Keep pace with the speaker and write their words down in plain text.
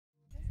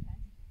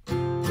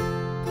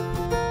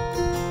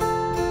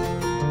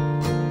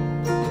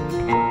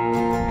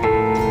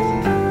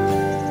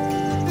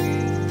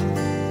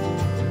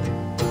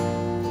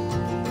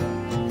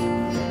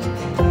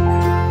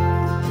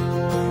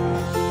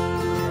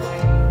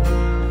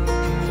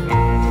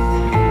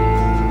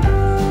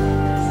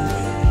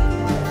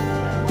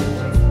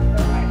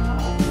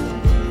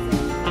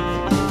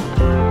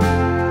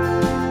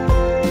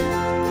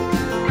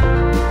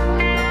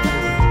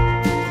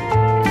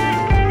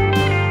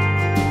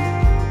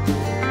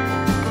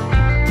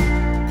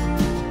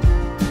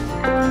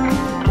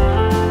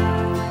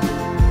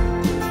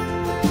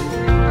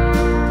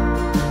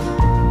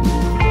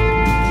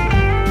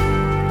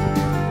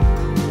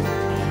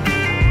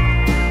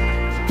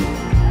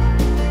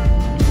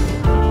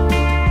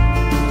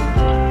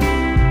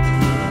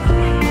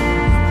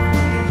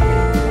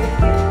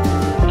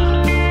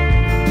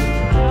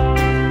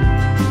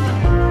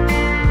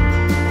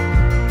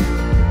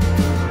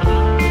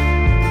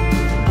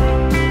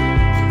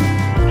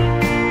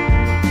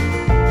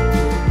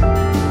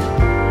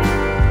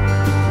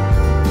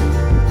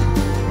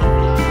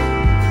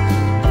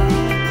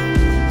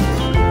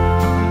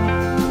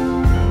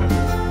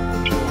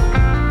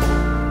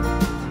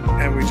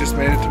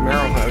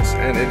Merrill House,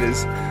 and it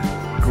is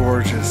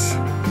gorgeous.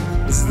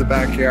 This is the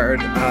backyard.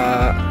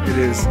 It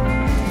is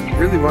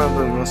really one of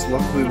the most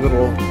lovely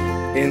little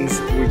inns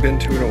we've been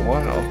to in a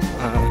while.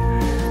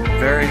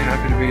 Very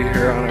happy to be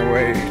here on our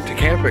way to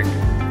camping.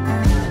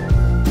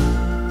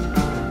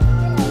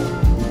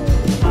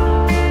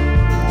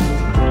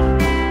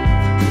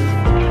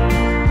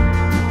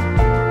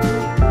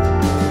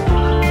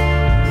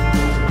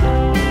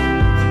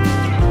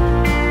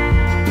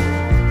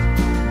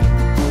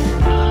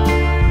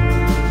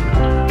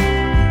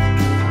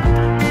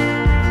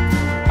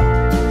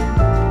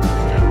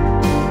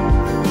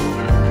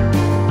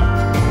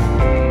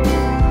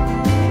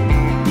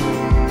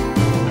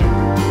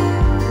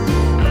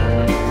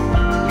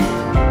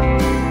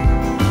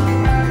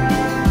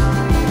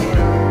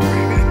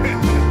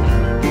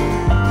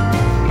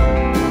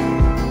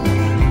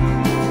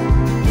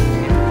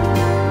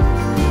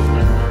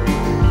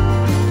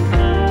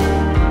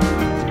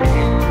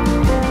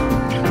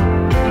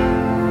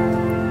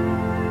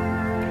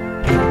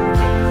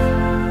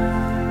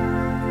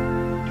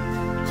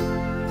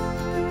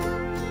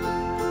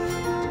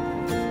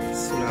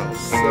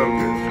 So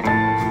good.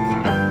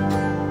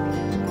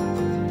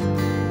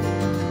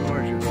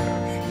 Gorgeous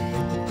house.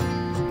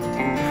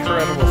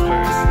 Incredible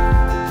space.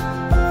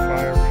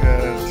 Fire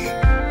pit.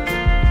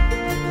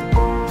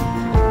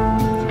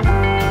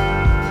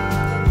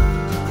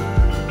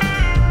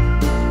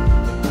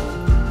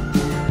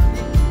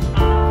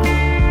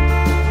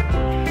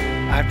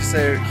 I have to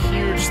say a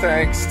huge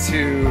thanks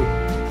to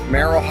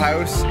Merrill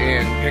House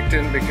in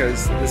Picton,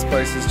 because this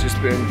place has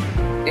just been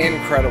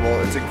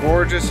incredible. It's a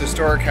gorgeous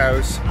historic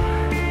house.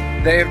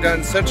 They have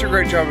done such a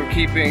great job of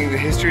keeping the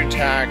history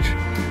intact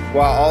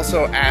while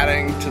also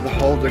adding to the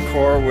whole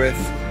decor with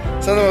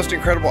some of the most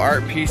incredible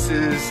art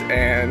pieces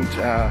and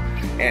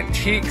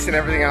antiques and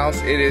everything else.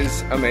 It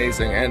is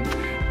amazing. And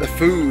the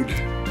food,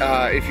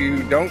 if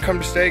you don't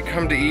come to stay,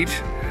 come to eat.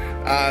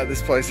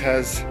 This place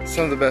has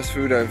some of the best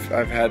food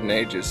I've had in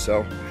ages,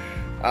 so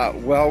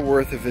well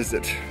worth a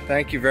visit.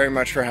 Thank you very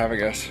much for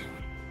having us.